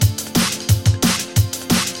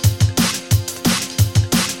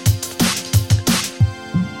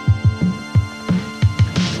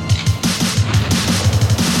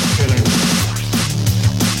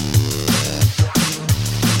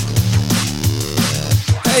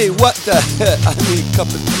Hey, what the heck? I need a cup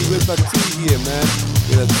of tea with my tea here, man.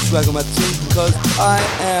 You know, swag on my tea because I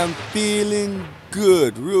am feeling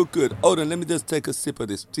good, real good. Hold on, let me just take a sip of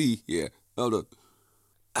this tea here. Hold on.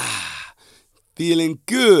 Feeling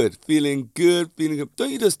good, feeling good, feeling good.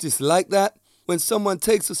 Don't you just dislike that? When someone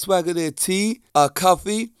takes a swag of their tea or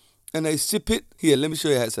coffee and they sip it? Here, let me show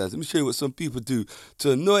you how it sounds. Let me show you what some people do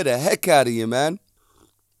to annoy the heck out of you, man.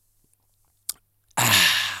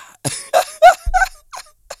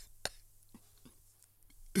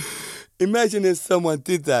 Imagine if someone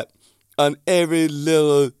did that on every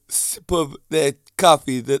little sip of their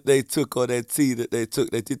coffee that they took or their tea that they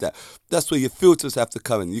took. They did that. That's where your filters have to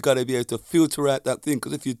come in. You got to be able to filter out that thing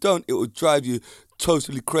because if you don't, it will drive you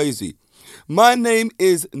totally crazy. My name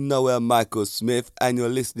is Noel Michael Smith, and you're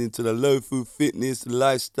listening to the Low Food Fitness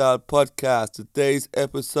Lifestyle Podcast. Today's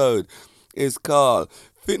episode is called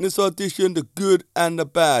Fitness Audition, the Good and the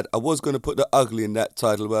Bad. I was going to put the ugly in that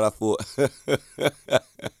title, but I thought...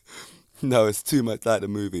 No, it's too much like the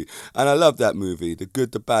movie. And I love that movie, The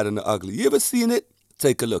Good, the Bad, and the Ugly. You ever seen it?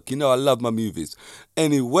 Take a look. You know I love my movies.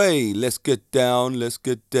 Anyway, let's get down. Did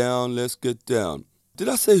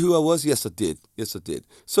I say who I was? Yes, I did.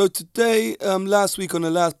 So today, last week on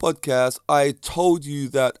the last podcast, I told you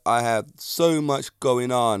that I had so much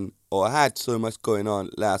going on, or had so much going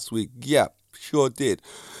on last week. Yeah, sure did.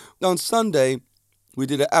 On Sunday, we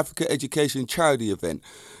did an Africa Education charity event,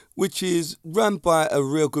 which is run by a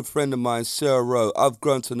real good friend of mine, Sarah Rowe. I've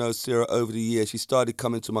grown to know Sarah over the years. She started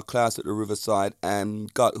coming to my class at the Riverside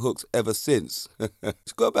and got hooked ever since.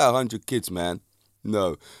 She's got about 100 kids, man.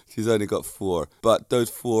 No, she's only got 4. But those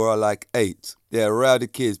 4 are like 8. They're rowdy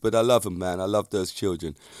kids, but I love them, man. I love those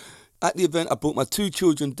children. At the event, I brought my 2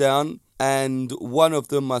 children down, and one of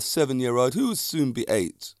them, my 7-year-old, who will soon be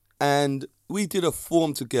 8. And we did a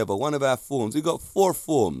form together, one of our forms. We got 4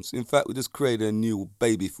 forms. In fact, we just created a new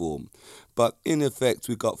baby form. But in effect,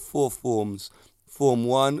 we got 4 forms. Form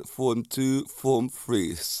 1, Form 2, Form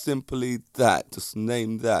 3. Simply that. Just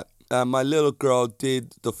name that. My little girl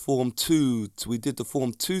did the Form 2. We did the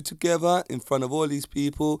Form 2 together in front of all these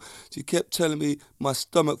people. She kept telling me my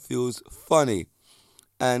stomach feels funny.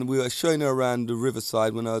 And we were showing her around the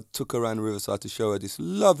Riverside when I took her around the Riverside to show her this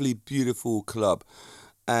lovely, beautiful club.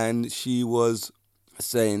 And she was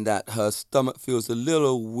saying that her stomach feels a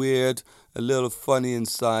little weird, a little funny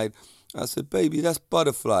inside. I said, baby, that's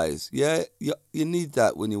butterflies, yeah? You need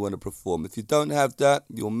that when you want to perform. If you don't have that,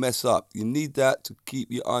 you'll mess up. You need that to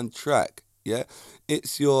keep you on track, yeah?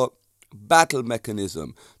 It's your battle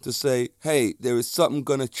mechanism to say, hey, there is something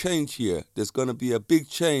going to change here. There's going to be a big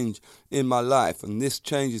change in my life, and this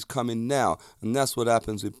change is coming now. And that's what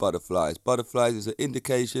happens with butterflies. Butterflies is an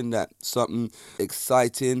indication that something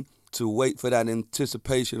exciting, to wait for that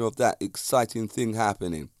anticipation of that exciting thing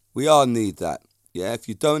happening. We all need that. Yeah, if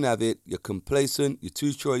you don't have it, you're complacent, you're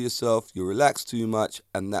too sure of yourself, you relax too much,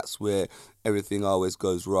 and that's where everything always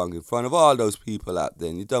goes wrong in front of all those people out there,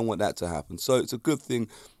 and you don't want that to happen. So it's a good thing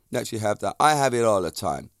that you have that. I have it all the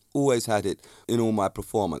time. Always had it in all my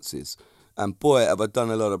performances. And boy, have I done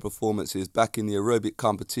a lot of performances back in the aerobic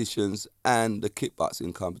competitions and the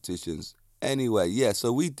kickboxing competitions. Anyway, yeah,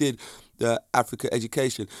 so we did the Africa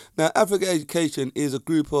Education. Now, Africa Education is a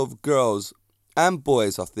group of girls and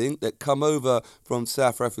boys, I think, that come over from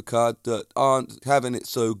South Africa that aren't having it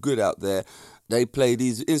so good out there. They play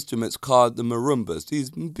these instruments called the marimbas, these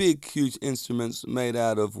big, huge instruments made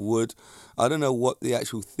out of wood. I don't know what the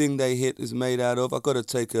actual thing they hit is made out of. I've got to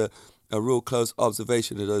take a real close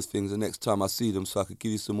observation of those things the next time I see them so I could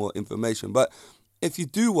give you some more information. But if you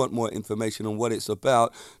do want more information on what it's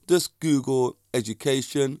about, just Google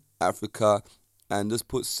Education Africa and just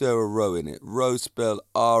put Sarah Rowe in it. Rowe spelled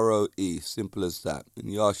R-O-E, simple as that.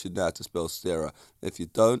 And you all should know how to spell Sarah. If you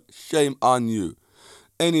don't, shame on you.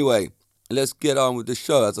 Anyway, let's get on with the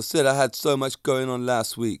show. As I said, I had so much going on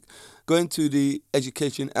last week. Going to the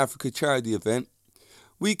Education Africa charity event,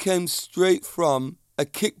 we came straight from a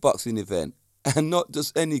kickboxing event. And not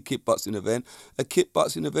just any kickboxing event, a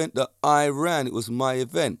kickboxing event that I ran. It was my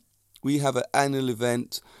event. We have an annual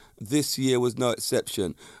event. This year was no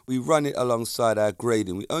exception. We run it alongside our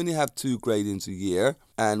grading. We only have 2 gradings a year,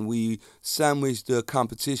 and we sandwich the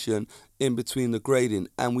competition in between the grading,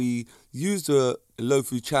 and we use the Low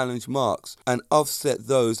Food Challenge marks and offset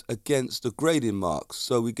those against the grading marks,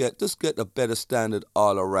 so we get a better standard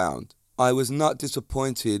all around. I was not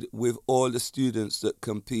disappointed with all the students that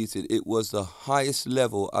competed. It was the highest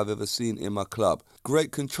level I've ever seen in my club.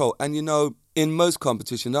 Great control. And you know, in most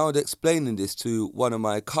competitions, I was explaining this to one of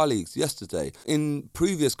my colleagues yesterday. In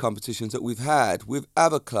previous competitions that we've had with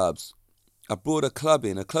other clubs, I brought a club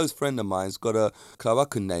in. A close friend of mine's got a club, I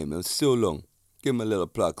can name him, Silung. give him a little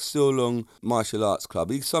plug. Silong Martial Arts Club.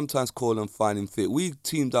 We sometimes call them Finding Fit. We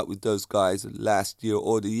teamed up with those guys last year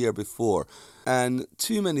or the year before. And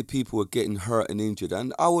too many people were getting hurt and injured.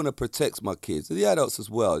 And I want to protect my kids. The adults as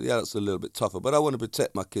well. The adults are a little bit tougher. But I want to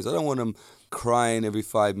protect my kids. I don't want them crying every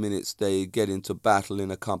 5 minutes they get into battle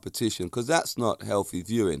in a competition. Because that's not healthy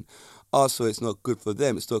viewing. Also, it's not good for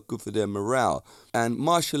them. It's not good for their morale. And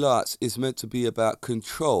martial arts is meant to be about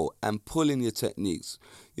control and pulling your techniques.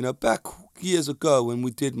 You know, back years ago when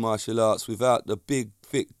we did martial arts without the big,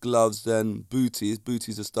 thick gloves and booties.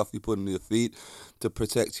 Booties are stuff you put on your feet to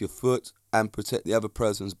protect your foot and protect the other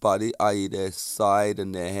person's body, i.e. their side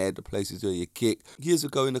and their head, the places where you kick. Years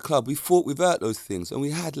ago in the club, we fought without those things and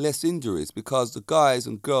we had less injuries because the guys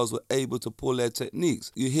and girls were able to pull their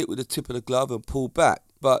techniques. You hit with the tip of the glove and pull back.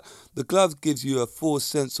 But the glove gives you a false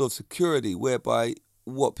sense of security, whereby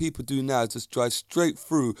what people do now is just drive straight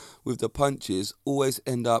through with the punches, always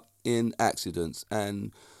end up in accidents.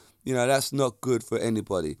 And, you know, that's not good for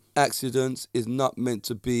anybody. Accidents is not meant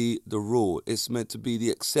to be the rule. It's meant to be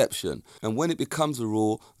the exception. And when it becomes a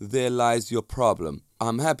rule, there lies your problem.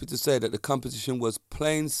 I'm happy to say that the competition was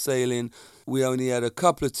plain sailing. We only had a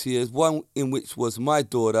couple of tears, one in which was my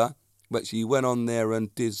daughter, but she went on there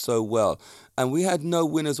and did so well. And we had no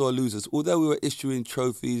winners or losers. Although we were issuing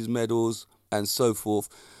trophies, medals, and so forth,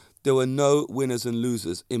 there were no winners and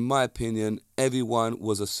losers. In my opinion, everyone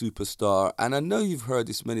was a superstar. And I know you've heard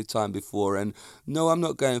this many times before. And no, I'm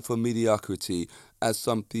not going for mediocrity, as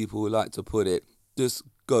some people like to put it. Just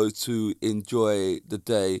go to enjoy the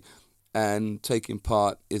day, and taking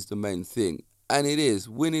part is the main thing. And it is.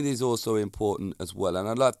 Winning is also important as well. And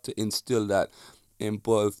I'd like to instill that in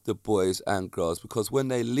both the boys and girls, because when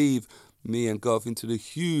they leave me and go off into the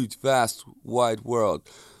huge, vast, wide world,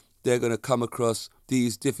 they're going to come across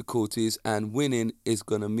these difficulties, and winning is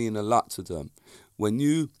going to mean a lot to them. When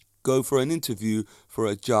you go for an interview for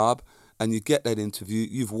a job and you get that interview,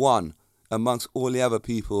 you've won amongst all the other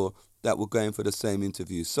people that were going for the same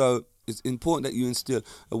interview. So it's important that you instill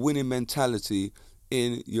a winning mentality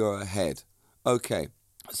in your head. Okay,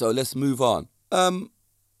 so let's move on.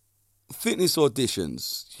 Fitness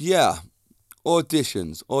auditions. Yeah,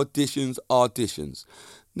 auditions.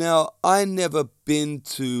 Now, I never been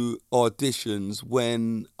to auditions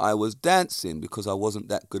when I was dancing because I wasn't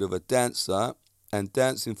that good of a dancer. And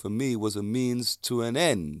dancing for me was a means to an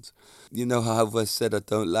end. You know how I said I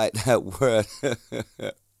don't like that word,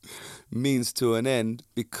 means to an end,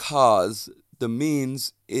 because the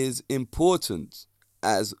means is important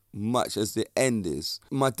as much as the end is.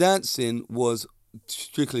 My dancing was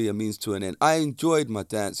strictly a means to an end. I enjoyed my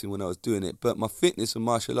dancing when I was doing it, but my fitness and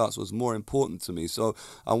martial arts was more important to me. So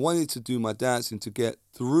I wanted to do my dancing to get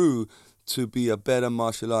through to be a better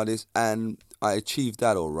martial artist, and I achieved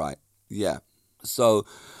that all right. Yeah. So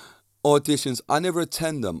auditions, I never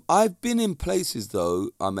attend them. I've been in places, though,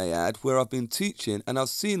 I may add, where I've been teaching and I've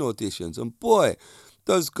seen auditions, and boy,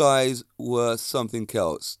 those guys were something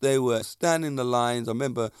else. They were standing in the lines. I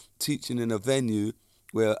remember teaching in a venue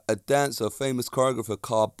where a dancer, a famous choreographer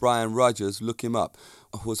called Brian Rogers, look him up,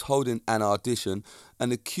 was holding an audition,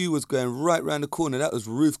 and the queue was going right round the corner. That was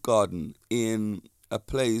Roof Garden in a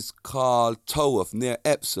place called Toworth near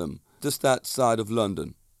Epsom, just outside of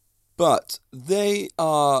London. But they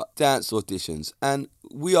are dance auditions, and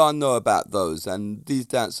we all know about those, and these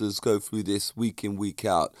dancers go through this week in, week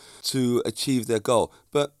out to achieve their goal.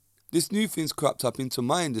 But this new thing's cropped up into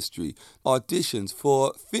my industry, auditions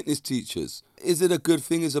for fitness teachers. Is it a good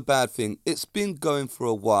thing? Is it a bad thing? It's been going for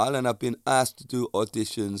a while, and I've been asked to do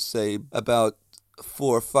auditions, say, about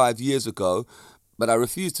 4 or 5 years ago, but I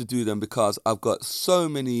refuse to do them because I've got so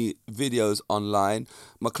many videos online.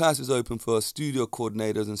 My class is open for studio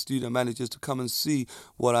coordinators and studio managers to come and see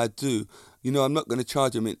what I do. You know, I'm not going to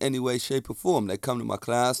charge them in any way, shape or form. They come to my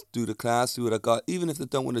class, do the class, see what I got. Even if they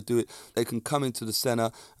don't want to do it, they can come into the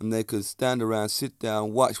center and they could stand around, sit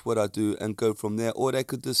down, watch what I do and go from there. Or they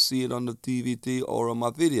could just see it on the DVD or on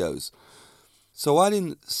my videos. So I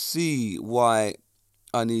didn't see why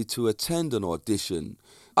I need to attend an audition.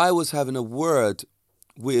 I was having a word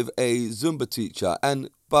with a Zumba teacher. And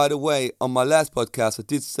by the way, on my last podcast, I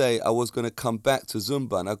did say I was going to come back to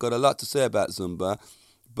Zumba. And I've got a lot to say about Zumba.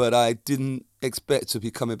 But I didn't expect to be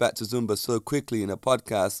coming back to Zumba so quickly in a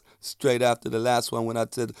podcast straight after the last one when I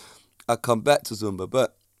said I'd come back to Zumba.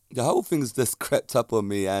 But the whole thing's just crept up on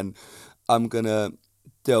me, and I'm going to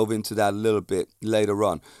delve into that a little bit later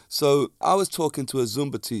on. So I was talking to a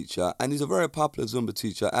Zumba teacher, and he's a very popular Zumba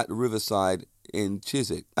teacher at the Riverside in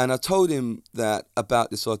Chiswick. And I told him that about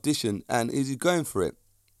this audition, and is he going for it?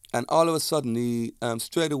 And all of a sudden, he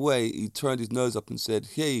straight away, he turned his nose up and said,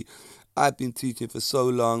 hey, I've been teaching for so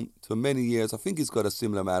long, for many years. I think he's got a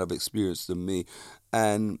similar amount of experience than me.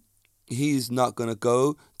 And he's not going to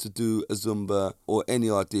go to do a Zumba or any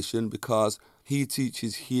audition because he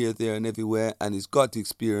teaches here, there, and everywhere. And he's got the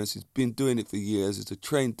experience. He's been doing it for years. He's a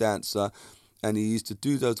trained dancer. And he used to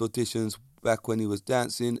do those auditions back when he was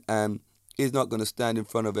dancing. And he's not going to stand in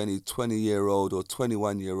front of any 20-year-old or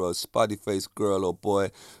 21-year-old spotty-faced girl or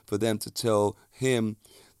boy for them to tell him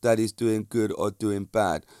that he's doing good or doing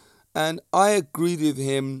bad. And I agreed with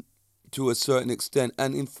him to a certain extent.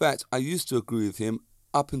 And in fact, I used to agree with him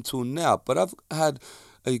up until now. But I've had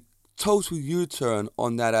a total U-turn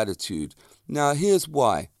on that attitude. Now, here's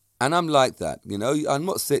why. And I'm like that, I'm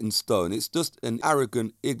not set in stone. It's just an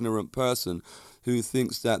arrogant, ignorant person who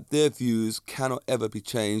thinks that their views cannot ever be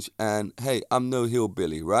changed. And hey, I'm no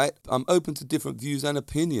hillbilly, right? I'm open to different views and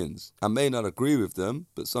opinions. I may not agree with them,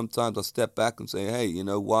 but sometimes I step back and say, hey, you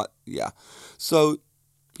know what? Yeah. So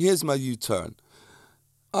here's my U-turn.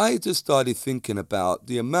 I just started thinking about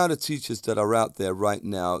the amount of teachers that are out there right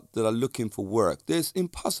now that are looking for work. It's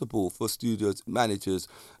impossible for studios, managers,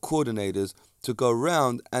 coordinators to go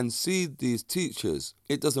around and see these teachers.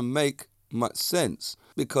 It doesn't make much sense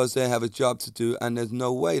because they have a job to do and there's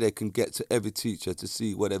no way they can get to every teacher to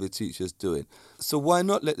see what every teacher's doing. So why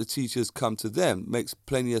not let the teachers come to them? Makes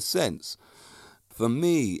plenty of sense. For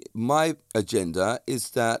me, my agenda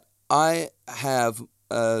is that I have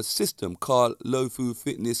a system called Lofu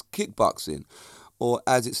Fitness Kickboxing, or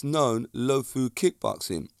as it's known, Lofu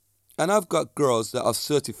Kickboxing. And I've got girls that are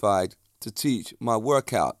certified to teach my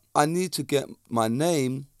workout. I need to get my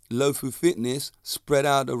name, Lofu Fitness, spread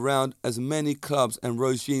out around as many clubs and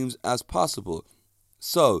regimes as possible.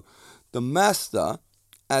 So the master,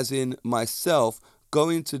 as in myself,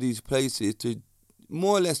 going to these places to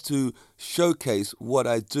more or less to showcase what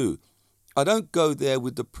I do. I don't go there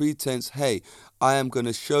with the pretense, hey, I am going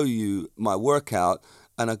to show you my workout,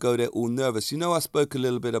 and I go there all nervous. I spoke a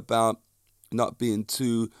little bit about not being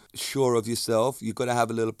too sure of yourself. You've got to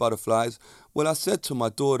have a little butterflies. Well, I said to my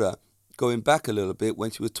daughter, going back a little bit,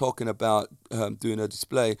 when she was talking about doing her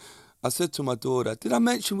display, I said to my daughter, did I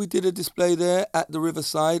mention we did a display there at the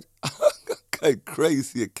Riverside? Okay,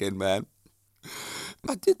 crazy again, man.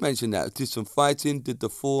 I did mention that. I did some fighting, did the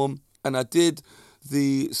form, and I did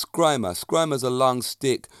the scrimer. Scrimer's a long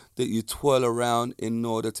stick that you twirl around in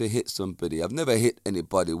order to hit somebody. I've never hit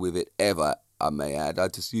anybody with it ever, I may add. I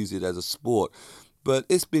just use it as a sport. But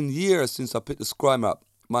it's been years since I picked the scrimer up.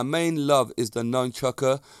 My main love is the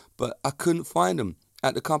nunchucker, but I couldn't find them.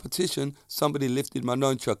 At the competition, somebody lifted my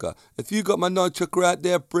nunchucker. If you got my nunchucker out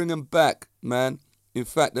there, bring them back, man. In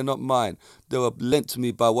fact, they're not mine. They were lent to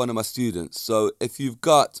me by one of my students. So if you've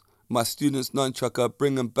got my student's nunchucker,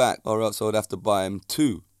 bring them back, or else I would have to buy them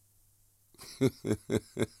too.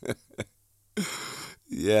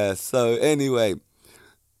 Yeah, so anyway,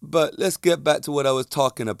 but let's get back to what I was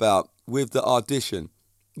talking about with the audition.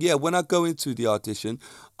 Yeah, when I go into the audition,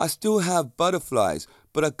 I still have butterflies,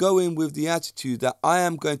 but I go in with the attitude that I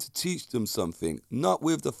am going to teach them something, not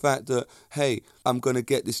with the fact that, hey, I'm going to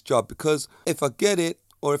get this job, because if I get it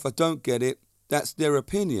or if I don't get it, that's their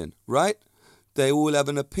opinion, right? They all have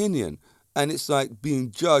an opinion, and it's like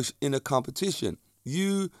being judged in a competition.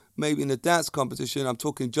 You, maybe in a dance competition, I'm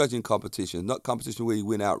talking judging competition, not competition where you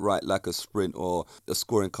win outright like a sprint or a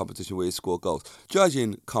scoring competition where you score goals.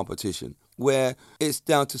 Judging competition, where it's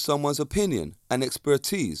down to someone's opinion and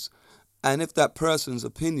expertise. And if that person's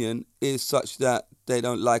opinion is such that they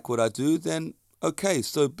don't like what I do, then okay,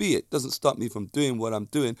 so be it. Doesn't stop me from doing what I'm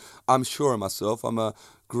doing. I'm sure of myself. I'm a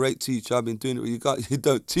great teacher. I've been doing it. You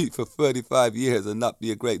don't teach for 35 years and not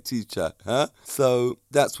be a great teacher, huh? So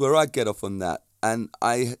that's where I get off on that. And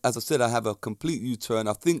as I said, I have a complete U-turn.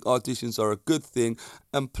 I think auditions are a good thing.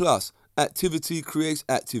 And plus, activity creates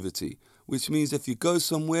activity, which means if you go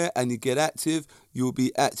somewhere and you get active, you'll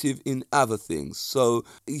be active in other things. So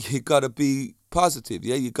you got to be positive,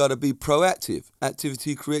 yeah? You got to be proactive.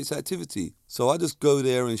 Activity creates activity. So I just go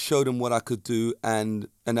there and show them what I could do and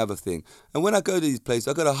another thing. And when I go to these places,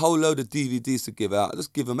 I got a whole load of DVDs to give out. I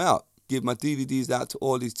just give them out. Give my DVDs out to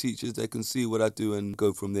all these teachers. They can see what I do and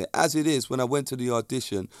go from there. As it is, when I went to the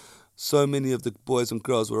audition, so many of the boys and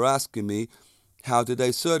girls were asking me, how do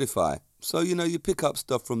they certify? So, you pick up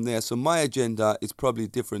stuff from there. So my agenda is probably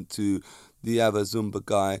different to the other Zumba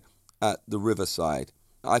guy at the Riverside.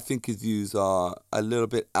 I think his views are a little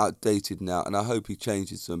bit outdated now, and I hope he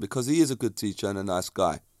changes them because he is a good teacher and a nice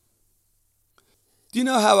guy. Do you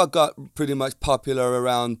know how I got pretty much popular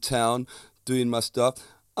around town doing my stuff?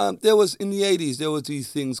 In the 80s, there was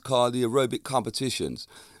these things called the aerobic competitions.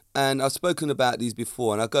 And I've spoken about these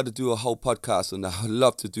before, and I've got to do a whole podcast on that. I'd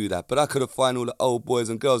love to do that. But I could have find all the old boys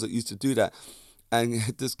and girls that used to do that and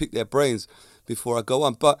just pick their brains before I go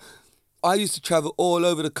on. But I used to travel all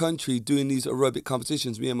over the country doing these aerobic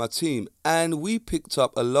competitions, me and my team. And we picked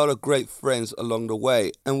up a lot of great friends along the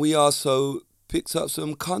way. And we also picked up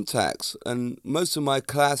some contacts, and most of my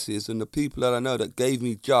classes and the people that I know that gave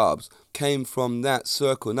me jobs came from that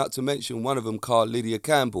circle, not to mention one of them called Lydia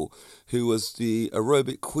Campbell, who was the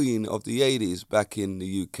aerobic queen of the 80s back in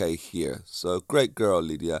the UK here. So great girl,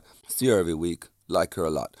 Lydia. See her every week, like her a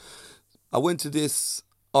lot. I went to this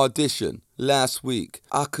audition last week.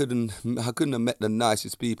 I couldn't have met the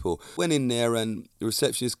nicest people. Went in there and the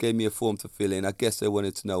receptionist gave me a form to fill in. I guess they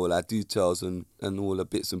wanted to know all our details and all the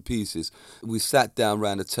bits and pieces. We sat down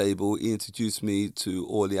around the table. He introduced me to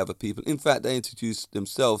all the other people. In fact, they introduced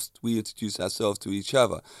themselves. We introduced ourselves to each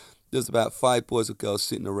other. There's about 5 boys and girls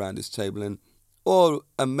sitting around this table, and all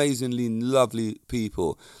amazingly lovely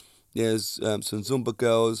people. There's some Zumba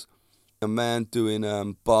girls, a man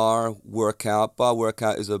doing bar workout. Bar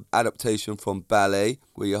workout is an adaptation from ballet,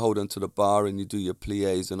 where you hold onto the bar and you do your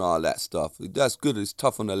pliés and all that stuff. That's good. It's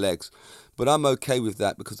tough on the legs. But I'm okay with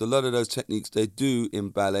that because a lot of those techniques they do in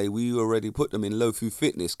ballet, we already put them in Lofu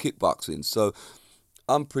Fitness, kickboxing. So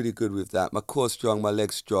I'm pretty good with that. My core's strong, my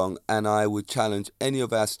leg's strong, and I would challenge any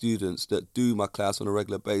of our students that do my class on a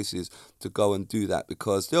regular basis to go and do that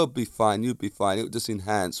because they'll be fine, you'll be fine. It would just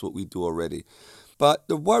enhance what we do already. But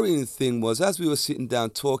the worrying thing was, as we were sitting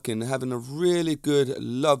down talking, having a really good,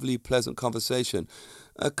 lovely, pleasant conversation,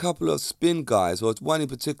 a couple of spin guys, or one in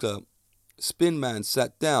particular, Spin Man,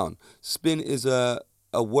 sat down. Spin is a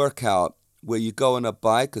workout where you go on a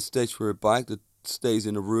bike, a stationary bike that stays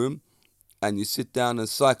in a room, and you sit down and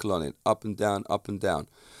cycle on it, up and down,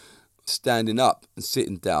 standing up and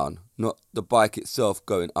sitting down, not the bike itself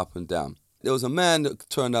going up and down. There was a man that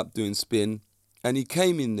turned up doing spin, and he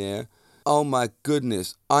came in there. Oh my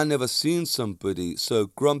goodness, I never seen somebody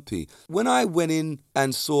so grumpy. When I went in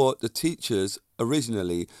and saw the teachers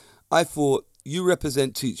originally, I thought, you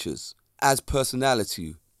represent teachers as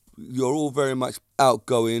personality. You're all very much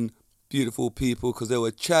outgoing, beautiful people, because they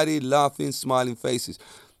were chatty, laughing, smiling faces.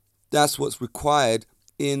 That's what's required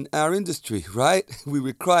in our industry, right? We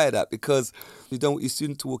require that because you don't want your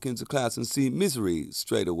student to walk into class and see misery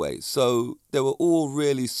straight away. So they were all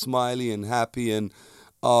really smiley and happy and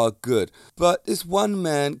good. But this one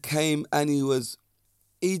man came and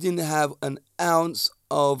he didn't have an ounce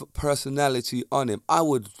of personality on him. I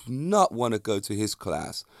would not want to go to his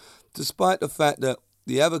class, despite the fact that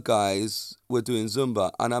the other guys were doing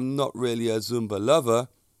Zumba, and I'm not really a Zumba lover.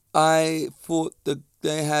 I thought that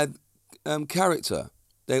they had character.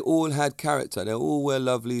 They all had character. They all were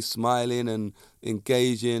lovely, smiling and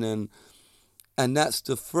engaging, and that's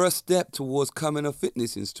the first step towards becoming a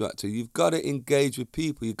fitness instructor. You've got to engage with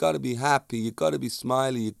people. You've got to be happy. You've got to be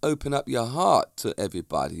smiley. You open up your heart to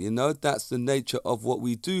everybody. You know, that's the nature of what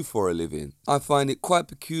we do for a living. I find it quite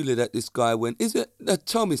peculiar that this guy went,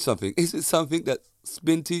 tell me something. Is it something that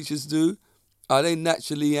spin teachers do? Are they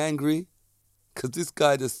naturally angry? Because this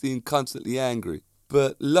guy just seemed constantly angry.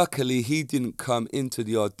 But luckily, he didn't come into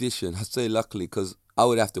the audition. I say luckily because I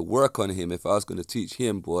would have to work on him if I was going to teach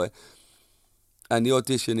him, boy. And the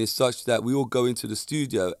audition is such that we all go into the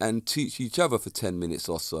studio and teach each other for 10 minutes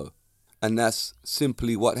or so. And that's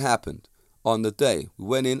simply what happened on the day. We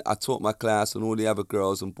went in, I taught my class, and all the other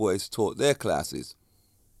girls and boys taught their classes.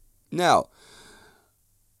 Now,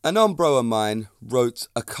 an Umbro of mine wrote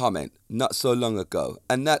a comment not so long ago.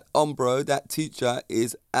 And that Umbro, that teacher,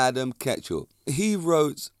 is Adam Ketchell. He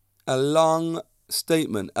wrote a long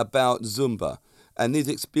statement about Zumba and his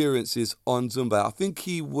experiences on Zumba. I think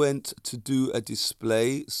he went to do a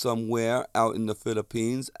display somewhere out in the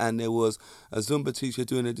Philippines, and there was a Zumba teacher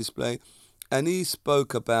doing a display, and he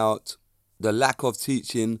spoke about the lack of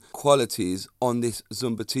teaching qualities on this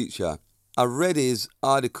Zumba teacher. I read his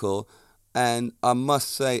article, and I must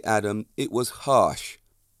say, Adam, it was harsh.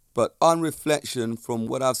 But on reflection from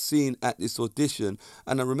what I've seen at this audition,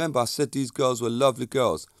 and I remember I said these girls were lovely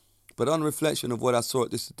girls, but on reflection of what I saw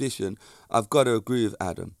at this audition, I've got to agree with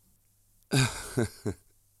Adam.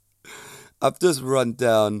 I've just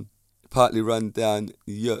partly run down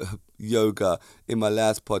yoga in my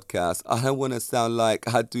last podcast. I don't want to sound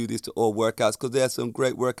like I do this to all workouts, because there are some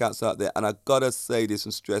great workouts out there, and I got to say this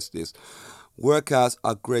and stress this. Workouts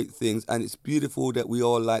are great things, and it's beautiful that we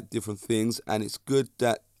all like different things, and it's good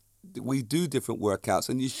that we do different workouts,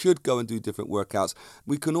 and you should go and do different workouts.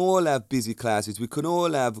 We can all have busy classes. We can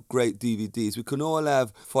all have great DVDs. We can all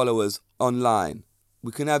have followers online.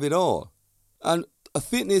 We can have it all. And a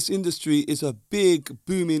fitness industry is a big,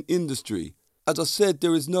 booming industry. as I said,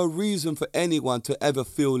 there is no reason for anyone to ever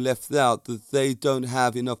feel left out that they don't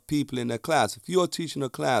have enough people in their class. If you're teaching a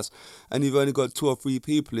class and you've only got 2 or 3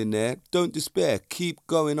 people in there, don't despair. Keep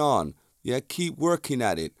going on. Yeah, keep working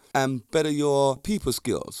at it and better your people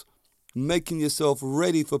skills. Making yourself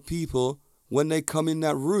ready for people when they come in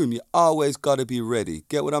that room. You always got to be ready.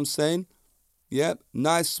 Get what I'm saying? Yep,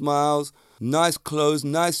 nice smiles, nice clothes,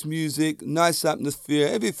 nice music, nice atmosphere,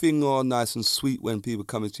 everything all nice and sweet when people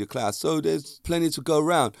come into your class. So there's plenty to go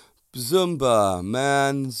around. Zumba,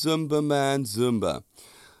 man, Zumba.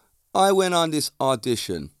 I went on this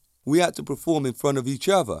audition. We had to perform in front of each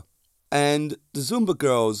other. And the Zumba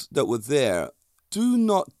girls that were there do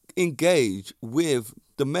not engage with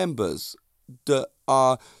the members that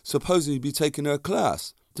are supposedly be taking her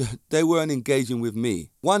class. They weren't engaging with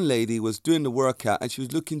me. One lady was doing the workout and she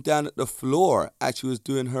was looking down at the floor as she was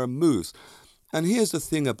doing her moves. And here's the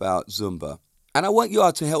thing about Zumba. And I want you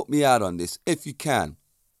all to help me out on this if you can.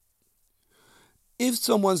 If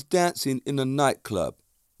someone's dancing in a nightclub,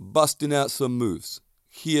 busting out some moves,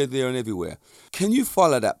 here, there and everywhere, can you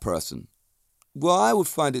follow that person? Well, I would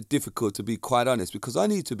find it difficult, to be quite honest, because I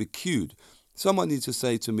need to be cued. Someone needs to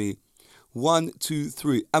say to me, 1, 2,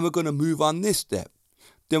 3, and we're going to move on this step.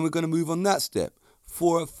 Then we're going to move on that step.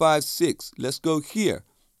 4, 5, 6. Let's go here.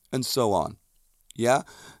 And so on. Yeah?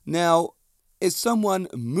 Now, if someone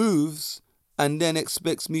moves and then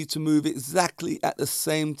expects me to move exactly at the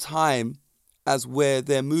same time as where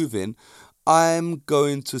they're moving, I'm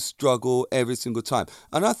going to struggle every single time.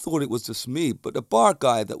 And I thought it was just me, but the bar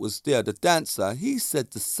guy that was there, the dancer, he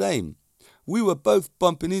said the same. We were both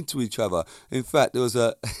bumping into each other. In fact, there was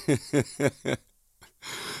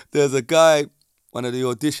there's a guy, one of the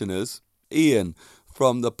auditioners, Ian,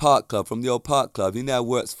 from the Park Club, from the old Park Club. He now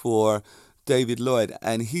works for David Lloyd.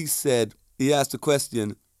 And he said, he asked the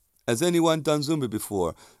question, has anyone done Zumba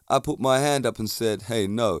before? I put my hand up and said, hey,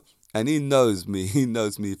 no. And he knows me. He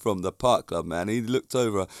knows me from the Park Club, man. He looked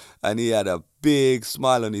over and he had a big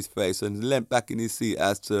smile on his face and leant back in his seat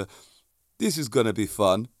as to, this is going to be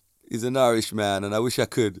fun. He's an Irish man, and I wish I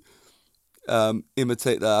could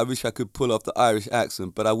imitate that. I wish I could pull off the Irish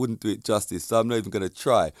accent, but I wouldn't do it justice, so I'm not even going to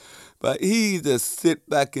try. But he just sit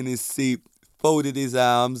back in his seat, folded his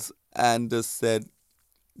arms, and just said,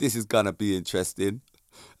 this is going to be interesting.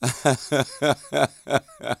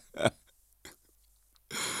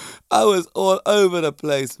 I was all over the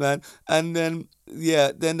place, man. And then,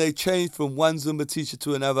 then they changed from one Zumba teacher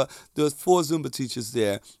to another. There was 4 Zumba teachers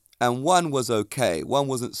there. And one was okay, one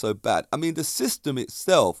wasn't so bad. I mean, the system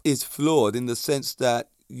itself is flawed in the sense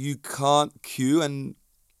that you can't cue and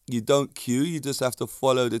you don't cue. You just have to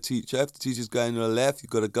follow the teacher. If the teacher's going to the left,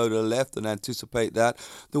 you've got to go to the left and anticipate that.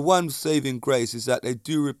 The one saving grace is that they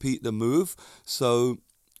do repeat the move. So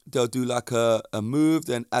they'll do like a move,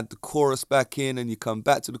 then add the chorus back in, and you come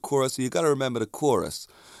back to the chorus. So you got to remember the chorus.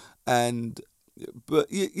 But,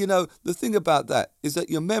 you know, the thing about that is that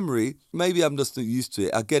your memory, maybe I'm just not used to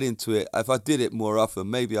it. I'll get into it. If I did it more often,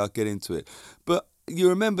 maybe I'll get into it. But you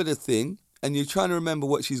remember the thing, and you're trying to remember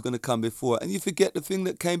what she's going to come before, and you forget the thing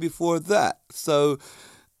that came before that. So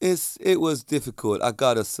it was difficult, I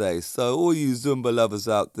got to say. So all you Zumba lovers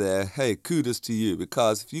out there, hey, kudos to you.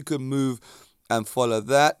 Because if you can move and follow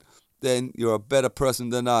that, then you're a better person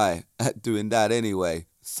than I at doing that anyway.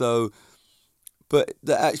 So... But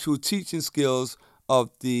the actual teaching skills of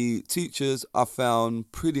the teachers I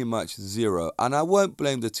found pretty much zero. And I won't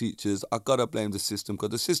blame the teachers. I got to blame the system because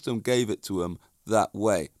the system gave it to them that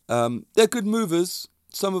way. They're good movers.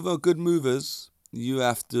 Some of them are good movers. You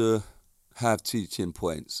have to have teaching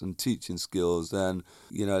points and teaching skills. And,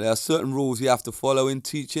 you know, there are certain rules you have to follow in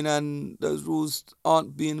teaching, and those rules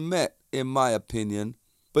aren't being met, in my opinion.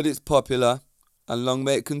 But it's popular, and long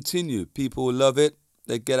may it continue. People love it.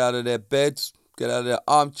 They get out of their beds, get out of their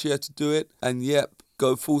armchair to do it, and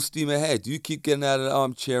go full steam ahead. You keep getting out of the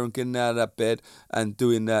armchair and getting out of that bed and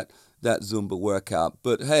doing that Zumba workout.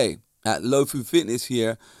 But hey, at Lofu Fitness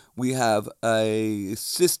here, we have a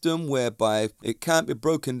system whereby it can't be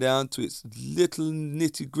broken down to its little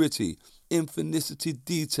nitty-gritty, infinity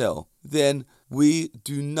detail. Then we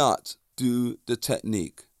do not do the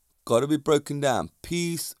technique. Got to be broken down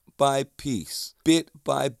piece by piece, bit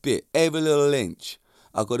by bit, every little inch.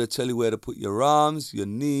 I've got to tell you where to put your arms, your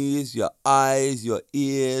knees, your eyes, your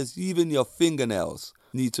ears, even your fingernails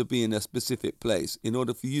need to be in a specific place in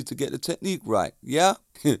order for you to get the technique right. Yeah?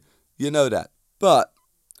 You know that. But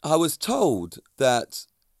I was told that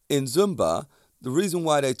in Zumba, the reason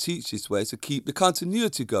why they teach this way is to keep the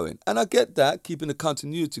continuity going. And I get that. Keeping the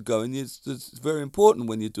continuity going is very important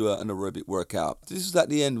when you do an aerobic workout. This was at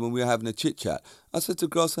the end when we were having a chit-chat. I said to the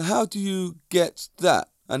girls, so how do you get that?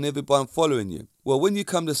 and everyone following you. Well, when you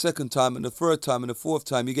come the second time and the third time and the fourth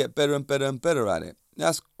time, you get better and better and better at it.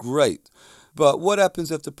 That's great. But what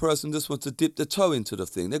happens if the person just wants to dip their toe into the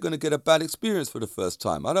thing? They're going to get a bad experience for the first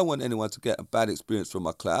time. I don't want anyone to get a bad experience from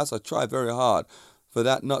my class. I try very hard for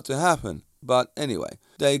that not to happen. But anyway,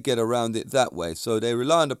 they get around it that way. So they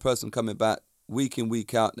rely on the person coming back week in,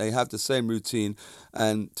 week out. They have the same routine,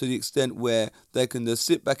 and to the extent where they can just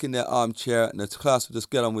sit back in their armchair and the class will just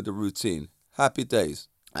get on with the routine. Happy days.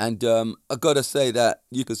 And I got to say that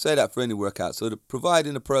you could say that for any workout. So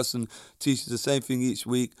providing a person teaches the same thing each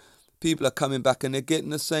week, people are coming back and they're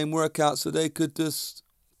getting the same workout, so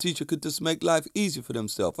teacher could just make life easier for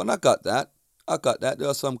themselves. And I got that. There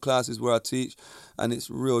are some classes where I teach and it's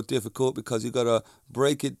real difficult because you got to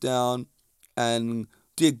break it down and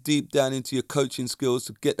dig deep down into your coaching skills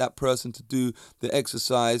to get that person to do the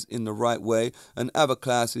exercise in the right way. And other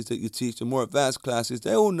classes that you teach, the more advanced classes,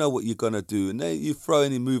 they all know what you're going to do. And you throw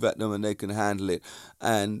any move at them and they can handle it.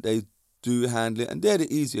 And they do handle it. And they're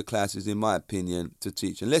the easier classes, in my opinion, to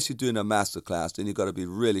teach. Unless you're doing a master class, then you've got to be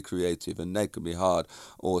really creative. And they can be hard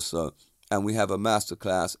also. And we have a master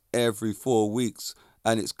class every 4 weeks.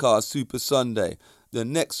 And it's called Super Sunday. The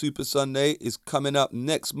next Super Sunday is coming up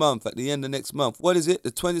next month, at the end of next month. What is it?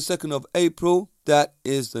 The 22nd of April? That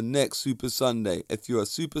is the next Super Sunday. If you're a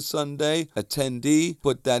Super Sunday attendee,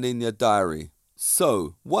 put that in your diary.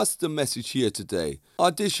 So, what's the message here today?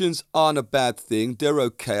 Auditions aren't a bad thing. They're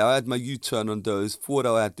okay. I had my U-turn on those. Thought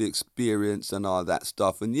I had the experience and all that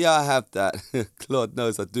stuff. And yeah, I have that. Lord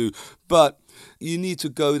knows I do. But you need to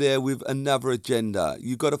go there with another agenda.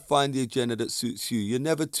 You got to find the agenda that suits you. You're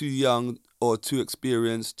never too young or too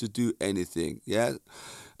experienced to do anything. Yeah.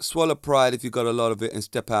 Swallow pride if you got a lot of it and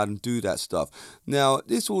step out and do that stuff. Now,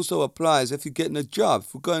 this also applies if you're getting a job.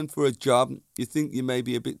 If you're going for a job, you think you may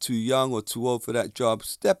be a bit too young or too old for that job,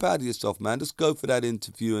 step out of yourself, man. Just go for that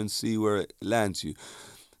interview and see where it lands you.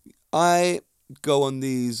 I go on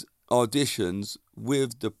these auditions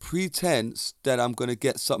with the pretense that I'm going to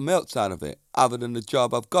get something else out of it other than the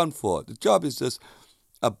job I've gone for. The job is just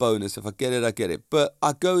a bonus. If I get it, I get it. But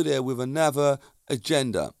I go there with another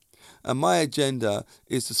agenda. And my agenda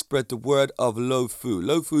is to spread the word of Lofu.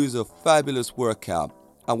 Lofu is a fabulous workout.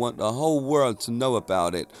 I want the whole world to know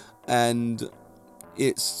about it. And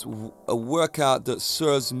it's a workout that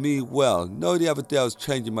serves me well. No, the other day I was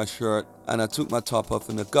changing my shirt and I took my top off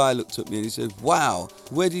and the guy looked at me and he said, "Wow,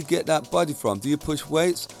 where do you get that body from? Do you push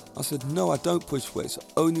weights?" I said, "No, I don't push weights. The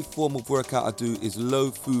only form of workout I do is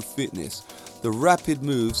Lofu fitness. The rapid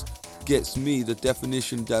moves gets me the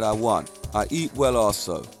definition that I want. I eat well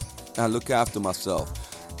also. I look after myself."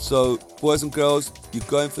 So, boys and girls, you're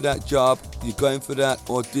going for that job, you're going for that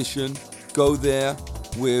audition, go there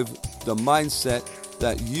with the mindset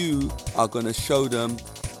that you are going to show them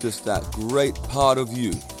just that great part of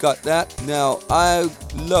you. Got that? Now, I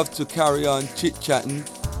love to carry on chit-chatting.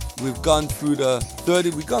 We've gone through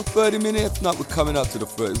we've gone 30 minutes, if not, we're coming up to the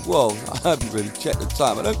 30. Whoa, I haven't really checked the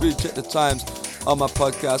time. I don't really check the times on my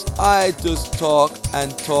podcast. I just talk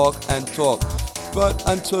and talk and talk. But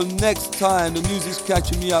until next time, the music's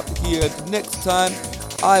catching me up here. The next time,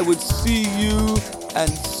 I would see you and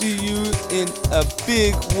see you in a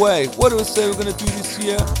big way. What do we say we're going to do this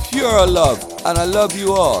year? Pure love. And I love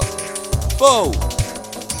you all. Bo!